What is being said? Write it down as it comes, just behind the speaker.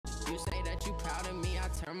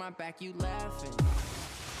turn my back, you laughing.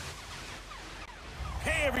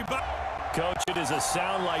 Hey, everybody. Coach, it is a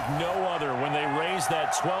sound like no other when they raise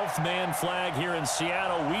that 12th man flag here in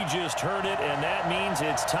Seattle. We just heard it, and that means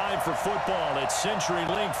it's time for football at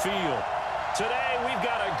CenturyLink Field. Today, we've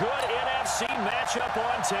got a good NFC matchup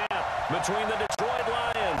on tap between the Detroit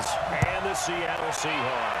Lions and the Seattle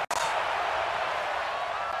Seahawks.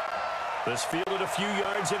 This fielded a few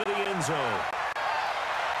yards into the end zone.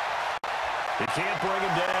 He can't bring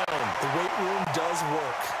him down. The weight room does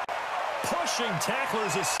work. Pushing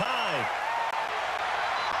tacklers aside.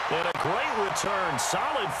 And a great return.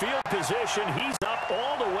 Solid field position. He's up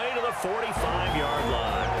all the way to the 45-yard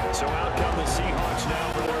line. So out come the Seahawks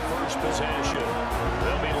now for their first possession.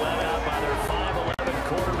 They'll be led out by their 5'11"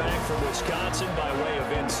 quarterback from Wisconsin by way of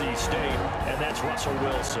NC State, and that's Russell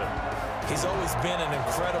Wilson. He's always been an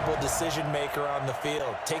incredible decision maker on the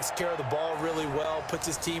field. Takes care of the ball really well, puts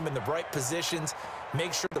his team in the right positions,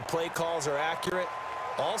 makes sure the play calls are accurate.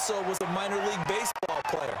 Also was a minor league baseball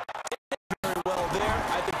player. Did very well there.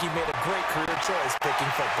 I think he made a great career choice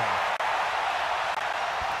picking football.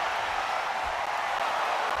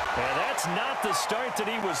 And that's not the start that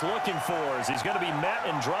he was looking for, as he's going to be met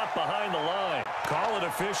and dropped behind the line. Call it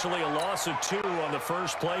officially a loss of 2 on the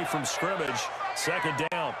first play from scrimmage. Second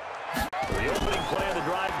down. The opening play of the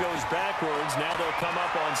drive goes backwards. Now they'll come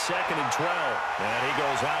up on 2nd and 12. And he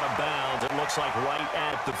goes out of bounds. It looks like right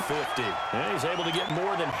at the 50. And he's able to get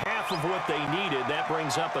more than half of what they needed. That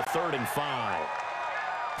brings up a 3rd and 5.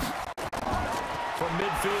 From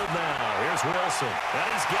midfield now, here's Wilson. And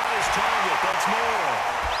he's got his target. That's more.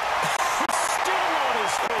 Still on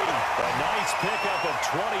his feet. A nice pickup of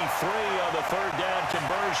 23 on the 3rd down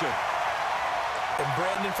conversion. And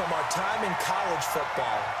Brandon, from our time in college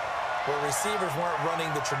football, where receivers weren't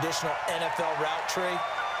running the traditional NFL route tree,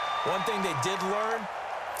 one thing they did learn,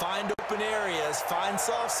 find open areas, find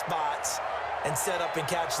soft spots, and set up and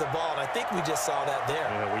catch the ball. And I think we just saw that there.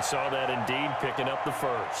 Yeah, we saw that indeed, picking up the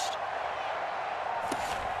first.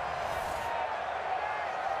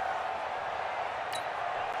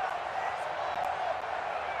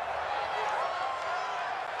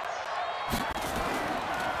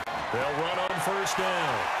 They'll run on first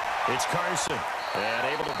down. It's Carson. And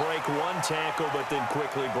able to break one tackle, but then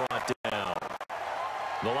quickly brought down.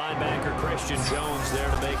 The linebacker, Christian Jones, there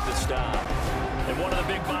to make the stop. And one of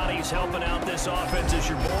the big bodies helping out this offense is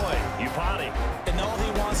your boy, Upati. And all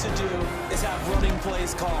he wants to do is have running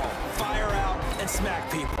plays called. Fire out and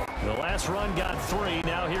smack people. The last run got 3.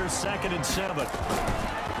 Now here's 2nd and 7. The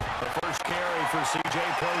first carry for C.J.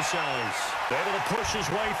 Prosise. Able to push his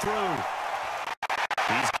way through.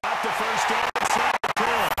 He's got the first down inside the 10.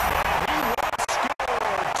 And he will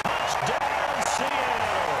score. Touchdown,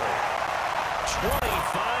 Seattle.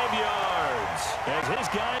 25 yards. As his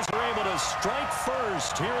guys are able to strike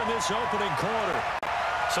first here in this opening quarter.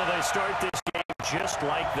 So they start this game just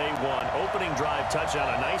like they won. Opening drive touchdown,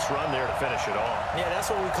 a nice run there to finish it off. Yeah, that's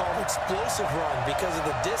what we call an explosive run because of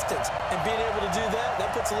the distance. And being able to do that,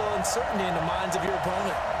 that puts a little uncertainty in the minds of your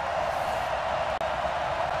opponent.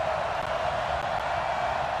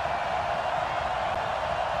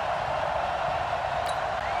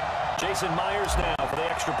 Jason Myers now for the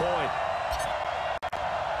extra point.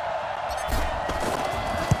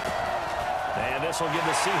 And this will give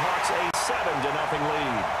the Seahawks a 7-0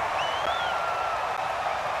 lead.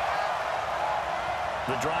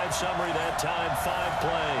 The drive summary that time, 5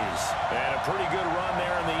 plays. And a pretty good run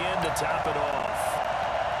there in the end to top it off.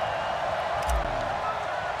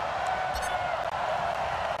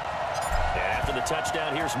 And after the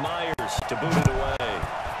touchdown, here's Myers to boot it away.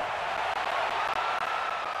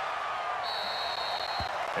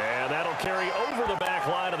 And that'll carry over the back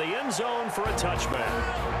line of the end zone for a touchback.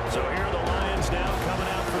 So here are the Lions now coming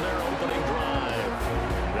out for their opening drive.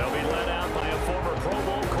 They'll be led out by a former Pro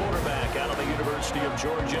Bowl quarterback out of the University of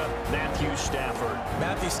Georgia, Matthew Stafford.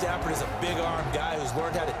 Matthew Stafford is a big-arm guy who's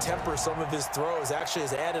learned how to temper some of his throws. Actually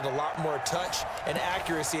has added a lot more touch and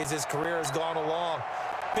accuracy as his career has gone along.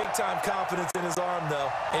 Big-time confidence in his arm, though.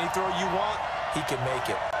 Any throw you want, he can make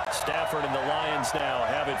it. Stafford and the Lions now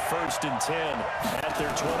have it 1st and 10 at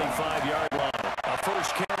their 25-yard line. A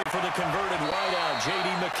first carry for the converted wideout, J.D.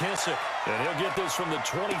 McKissick. And he'll get this from the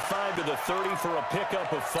 25 to the 30 for a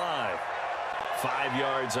pickup of 5. 5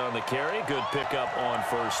 yards on the carry. Good pickup on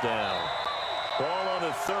first down. Ball on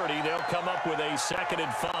the 30. They'll come up with a 2nd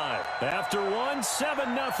and 5. After one,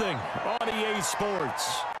 7-0 on EA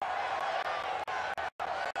Sports.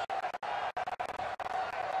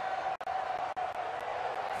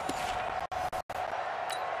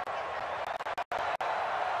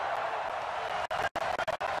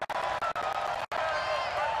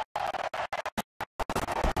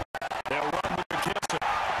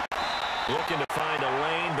 Looking to find a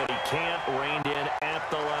lane, but he can't. Reined in at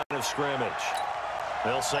the line of scrimmage.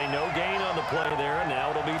 They'll say no gain on the play there, and now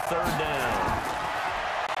it'll be third down.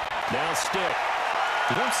 Now stick.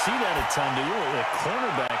 You don't see that a ton, do you? A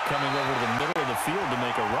cornerback coming over to the middle of the field to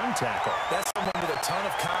make a run tackle. That's someone with a ton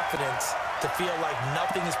of confidence to feel like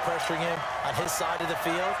nothing is pressuring him on his side of the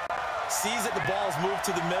field. Sees that the ball's moved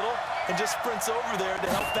to the middle and just sprints over there to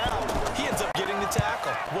help out. He ends up getting the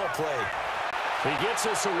tackle. Well played. He gets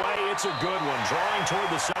us away. It's a good one. Drawing toward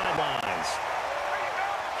the sidelines.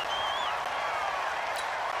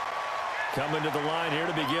 Coming to the line here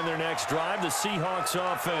to begin their next drive, the Seahawks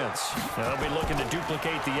offense. They'll be looking to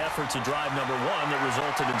duplicate the efforts of drive number 1 that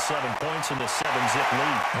resulted in 7 points in the 7-zip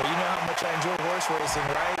lead. Well, you know how much I enjoy horse racing,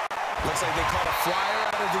 right? Looks like they caught a flyer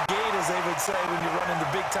out of the gate, as they would say when you run into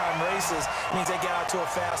big-time races. It means they get out to a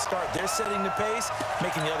fast start. They're setting the pace,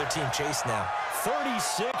 making the other team chase now.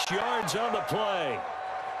 36 yards on the play.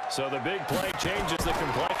 So the big play changes the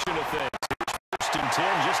complexion of things. First and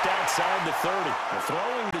 10 just outside the 30. They're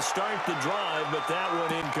throwing to start the drive, but that one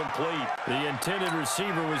incomplete. The intended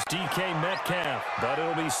receiver was DK Metcalf, but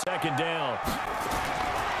it'll be second down.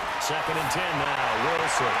 Second and 10 now.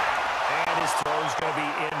 Wilson. And his throw's going to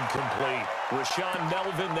be incomplete. Rashawn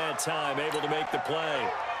Melvin that time able to make the play.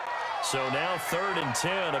 So now third and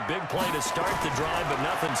 10. A big play to start the drive, but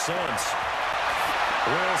nothing since.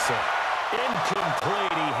 Wilson.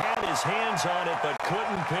 Incomplete. He had his hands on it, but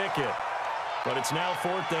couldn't pick it. But it's now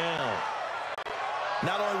fourth down.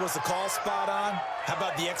 Not only was the call spot on, how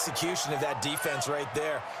about the execution of that defense right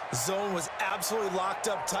there? The zone was absolutely locked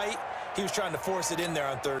up tight. He was trying to force it in there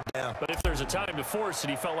on third down. But if there's a time to force it,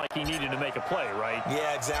 he felt like he needed to make a play, right?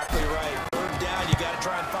 Yeah, exactly right. Third down, you got to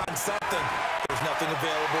try and find something. There's nothing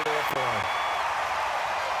available there for him.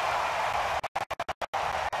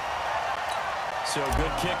 So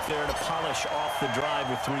good kick there to polish off the drive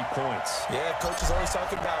with 3 points. Yeah, coach is always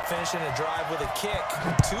talking about finishing a drive with a kick.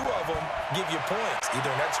 2 of them give you points,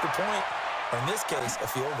 either an extra point or, in this case, a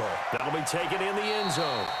field goal. That'll be taken in the end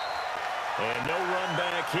zone. And no run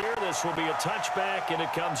back here. This will be a touchback, and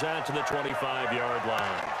it comes out to the 25-yard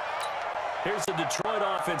line. Here's the Detroit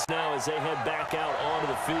offense now as they head back out onto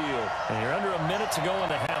the field. And you're under a minute to go in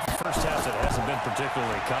the half. First half that hasn't been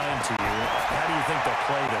particularly kind to you. How do you think they'll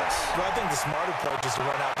play this? Well, I think the smart approach is to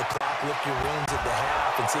run out the clock, lick your wounds at the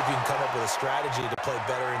half, and see if you can come up with a strategy to play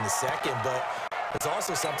better in the second. But it's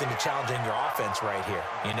also something to challenge in your offense right here.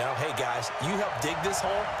 You know, hey, guys, you help dig this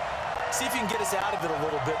hole. See if you can get us out of it a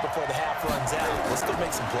little bit before the half runs out. Let's still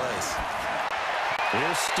make some plays.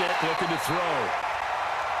 Here's Stick looking to throw.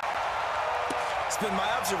 It's been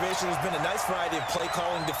my observation there's been a nice variety of play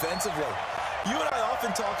calling defensively. You and I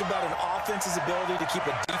often talk about an offense's ability to keep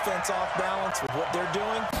a defense off balance with what they're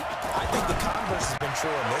doing. I think the converse has been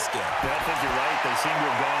true in this game. Yeah, I think you're right. They seem to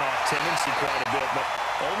have gone off tendency quite a bit, but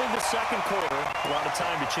only the second quarter, a lot of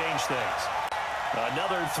time to change things.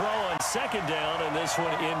 Another throw on second down, and this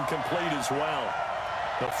one incomplete as well.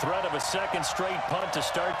 The threat of a second straight punt to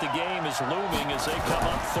start the game is looming as they come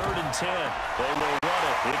up third and 10. They will run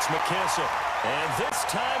it. It's McKissick. And this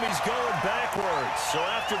time he's going backwards. So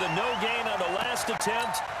after the no gain on the last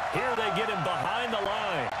attempt, here they get him behind the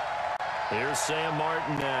line. Here's Sam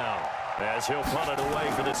Martin now as he'll punt it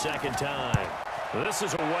away for the second time. This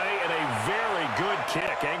is away and a very good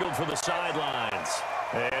kick angled for the sidelines.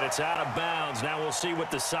 And it's out of bounds. Now we'll see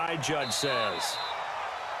what the side judge says.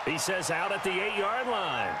 He says out at the 8-yard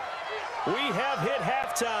line. We have hit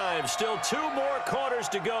halftime. Still 2 more quarters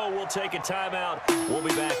to go. We'll take a timeout. We'll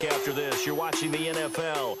be back after this. You're watching the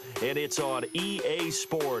NFL, and it's on EA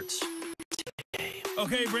Sports.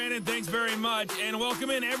 Okay, Brandon, thanks very much. And welcome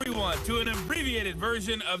in, everyone, to an abbreviated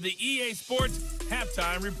version of the EA Sports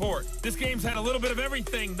Halftime Report. This game's had a little bit of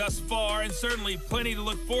everything thus far, and certainly plenty to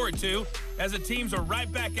look forward to, as the teams are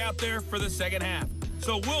right back out there for the second half.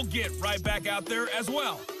 So we'll get right back out there as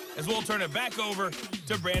well, as we'll turn it back over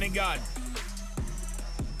to Brandon Godden.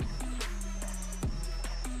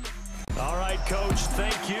 All right, Coach,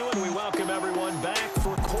 thank you, and we welcome everyone back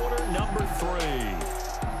for quarter number 3.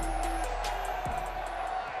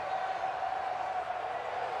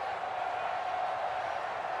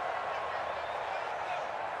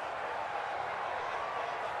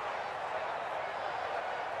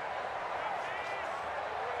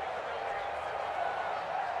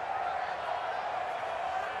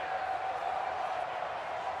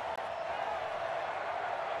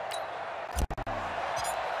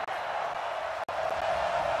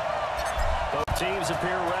 Teams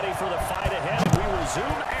appear ready for the fight ahead. We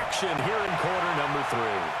resume action here in quarter number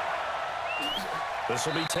 3. This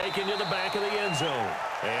will be taken to the back of the end zone.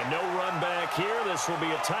 And no run back here. This will be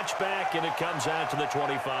a touchback, and it comes out to the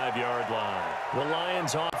 25-yard line. The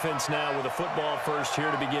Lions offense now with a football first here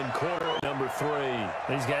to begin quarter number 3.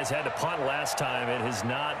 These guys had to punt last time. It has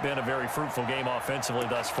not been a very fruitful game offensively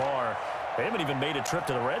thus far. They haven't even made a trip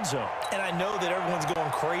to the red zone. And I know that everyone's going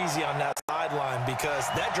crazy on that sideline because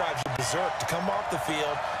that drives you berserk to come off the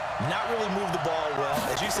field, not really move the ball well.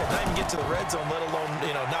 As you said, not even get to the red zone, let alone,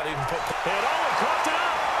 not even put... And caught it up.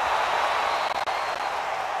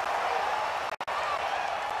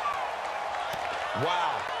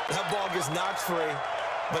 Wow, that ball gets knocked free,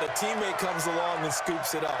 but a teammate comes along and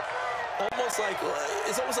scoops it up.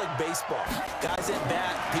 It's almost like baseball. Guys at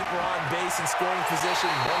bat, people are on base in scoring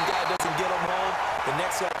position. One guy doesn't get him home. The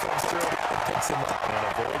next guy comes through and picks him up. And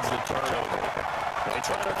avoids the turnover. They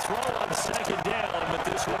try to throw on second down, but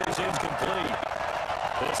this one is incomplete.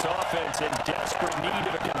 This offense in desperate need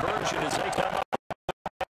of a conversion as they come up.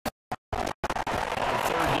 On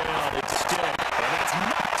third down, it's still. And it's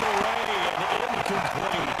knocked away and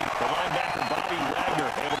incomplete. The linebacker, Bobby Wagner,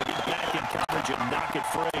 able to get back in coverage and knock it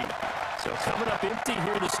free. So coming up empty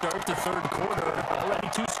here to start the third quarter. Already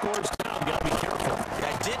 2 scores down. Got to be careful.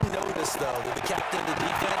 Yeah, I did notice, though, that the captain of the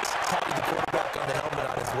defense patted the quarterback on the helmet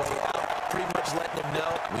on his way out, pretty much letting him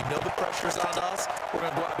know, we know the pressure's on us. We're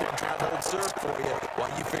going to go out there and try and hold serve for you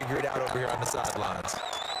while you figure it out over here on the sidelines.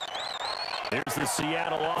 Here's the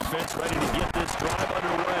Seattle offense ready to get this drive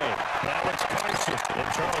underway. Now it's Carson. And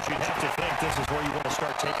Charles, you'd have to think this is where you want to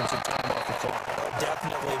start taking some time off the clock. Oh,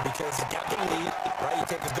 definitely, because you got the lead, right? You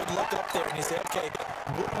take a good look up there and you say, okay,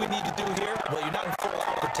 what do we need to do here? Well, you're not in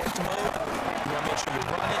full-out protect mode. You want to make sure you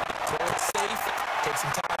run it, throw it safe, take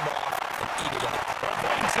some time off, and eat it up.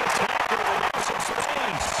 Brings it tackle with some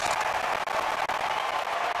space.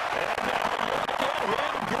 And now look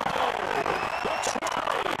at him go. The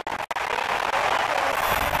try.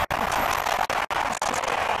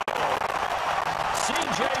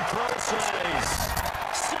 C.J. Process,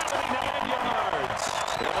 79 yards.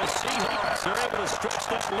 And the Seahawks are able to stretch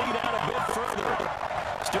that lead out a bit further.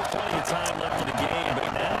 Still plenty of time left in the game, but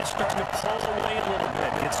now it's starting to pull away a little bit.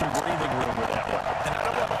 Get some breathing room with that one. And I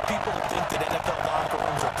don't want people to think that NFL locker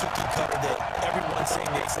rooms are cookie cutter, that everyone's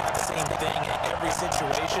saying the exact same thing in every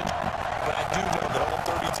situation. But I do know that all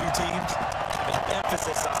 32 teams have an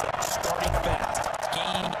emphasis on starting fast.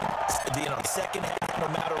 Game, second half, no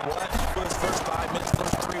matter what. First 5 minutes,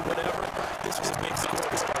 first 3, whatever. This was a big score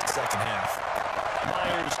to start the second half.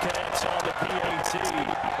 Myers connects on the PAT,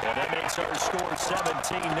 and that makes our score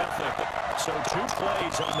 17-0. So 2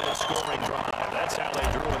 plays on that scoring drive. That's how they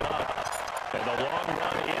drew it up. And the long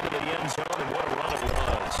run into the end zone, and what a run it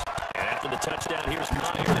was. And after the touchdown, here's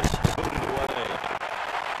Myers, booted away.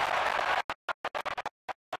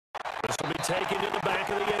 This will be taken to the back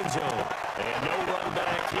of the end zone. And no run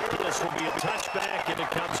back here. This will be a touchback, and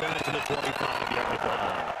it comes out to the 25-yard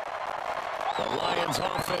line. The Lions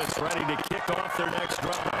offense ready to kick off their next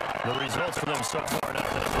drive. The results for them so far, not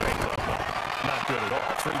that great, but not good at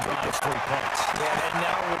all. 3 drives, 3 punts. Yeah, and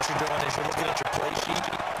now what you're doing is you're looking at your play sheet,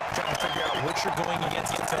 trying to figure out what you're going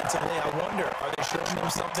against defensively. I wonder, are they showing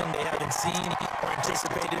them something they haven't seen or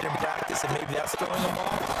anticipated in practice, and maybe that's throwing them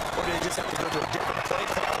off? Or do they just have to go to a different play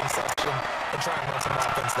calling section and try and run some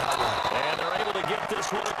offense that way? And they're able to get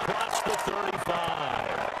this one across the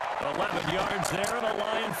 35. 11 yards there and a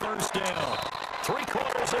Lion first down. 3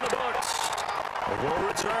 quarters in the books. We'll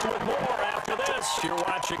return with more after this. You're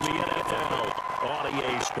watching the NFL on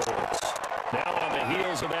EA Sports. Now on the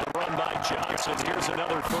heels of that run by Johnson, here's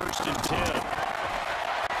another 1st and 10.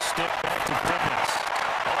 Stick back to pass.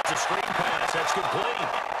 Oh, it's a screen pass. That's complete.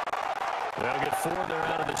 They'll get 4 there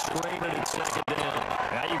out of the screen, and it's second down.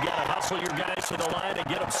 Now you've got to hustle your guys to the line and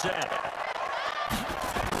get them set.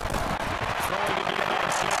 Throwing again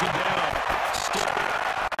on second down. Stick.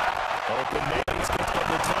 Open man, he's got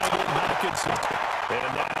the tight end, Hawkinson.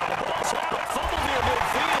 And now the ball's out. A fumble near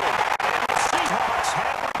midfield. And the Seahawks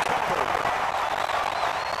have recovered.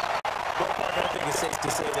 Well, Mark, I think it's safe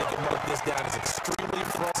to say they can mark this down as extremely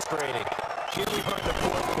frustrating. Here we are in the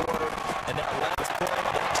 4th quarter, and that last play,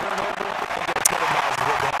 that turnover, I think it's going to miles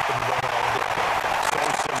what happened when all of it. So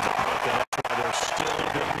symbolic, and that's why they're still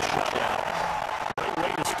being shut out. Great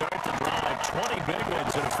way to start the drive. 20 big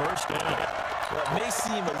ones in a first down. Well, it may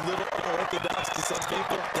seem a little unorthodox to some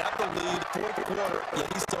people. Got the lead, 4th quarter, yet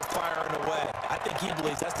he's still firing away. I think he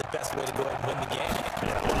believes that's the best way to go ahead and win the game.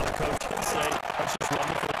 Yeah, a lot of coaches say, let's just run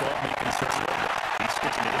the football and be conservative. He's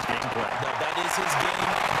sticking to his game plan. No, that is his game,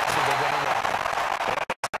 and that's what they're going to run.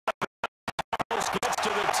 Gets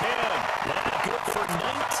to the 10. Not good for 19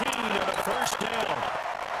 and a first down.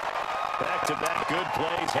 Back-to-back good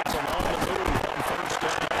plays. Has him on the move on 1st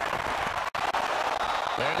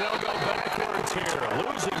They'll go backwards here,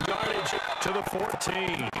 losing yardage to the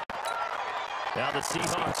 14. Now the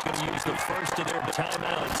Seahawks going to use the first of their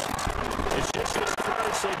timeouts. It's just their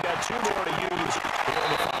first. They've got 2 more to use here in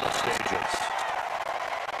the final stages.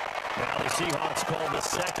 Now the Seahawks call the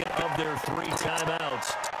second of their 3 timeouts.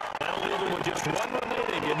 Now leaving with just 1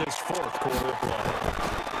 remaining in this 4th quarter play.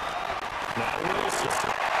 Now Wilson.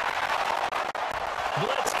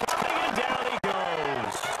 Blitz coming, and down he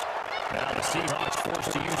goes. Now the Seahawks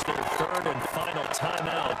forced to use their 3rd and final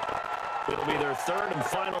timeout. It'll be their 3rd and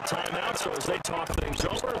final timeout, so as they talk things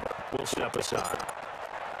over, we'll step aside.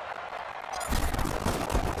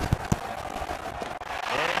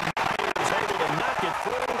 And Myers able to knock it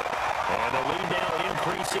through. And the lead now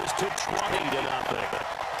increases to 20-0.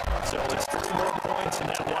 So it's 3 more points, and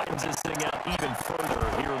that widens this thing out even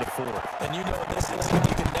further here in the 4th. And you know in this instance,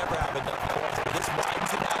 you can never have enough points. But this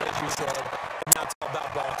widens it out, as you said. And now it's all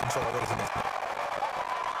about ball control, isn't it?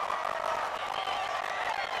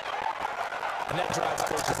 And that drives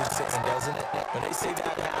coaches insane, doesn't it? When they say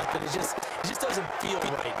that happened, it just doesn't feel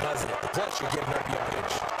right, does it? Plus, you're giving up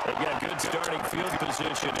yardage. They've got good starting field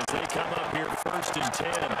position as they come up here 1st and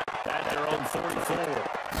 10 at their own 44.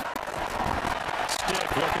 Stick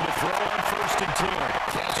looking to throw on 1st and 10.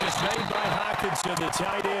 Catch is made by Hawkinson, the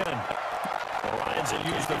tight end. The Lions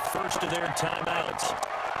will use the first of their timeouts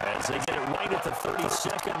as they get it right at the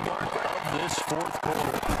 32nd mark of this 4th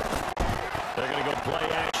quarter. They're going to go play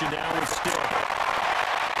action now with Stick.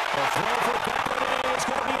 The throw for Galladay is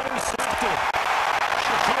going to be intercepted.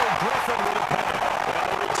 Shaquille Griffin with a pass. And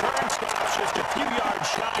the return stops just a few yards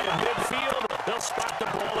shy of midfield. They'll spot the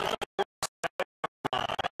ball at the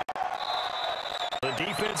line. The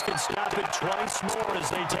defense can stop it twice more as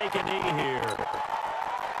they take a knee here.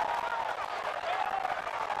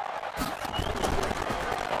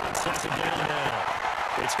 On 2nd down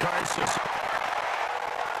now. It's Carson.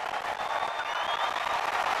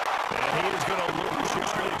 He is going to lose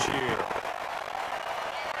yardage here.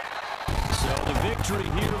 So the victory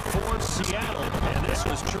here for Seattle. And this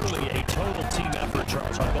was truly a total team effort,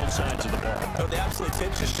 Charles, on both sides of the ball. No, they absolutely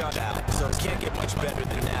did just shut out. So it can't get much better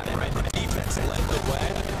than that, right? The defense led the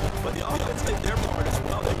way. But the offense did their part as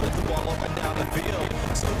well. They moved the ball up and down the field.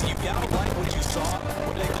 So do you gotta like what you saw?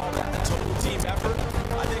 What do they call that? The total team effort?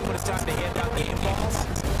 I think when it's time to hand out game balls,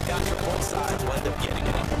 guys on both sides will end up getting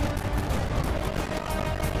it.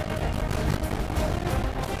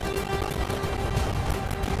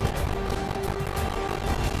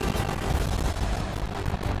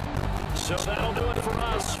 So that'll do it for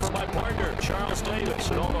us. For my partner, Charles Davis,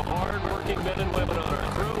 and all the hard-working men and women on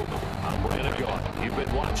our crew, I'm Brandon Gault. You've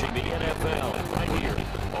been watching the NFL right here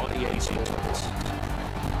on EA Sports.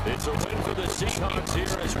 It's a win for the Seahawks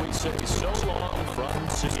here as we say so long from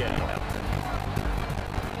Seattle.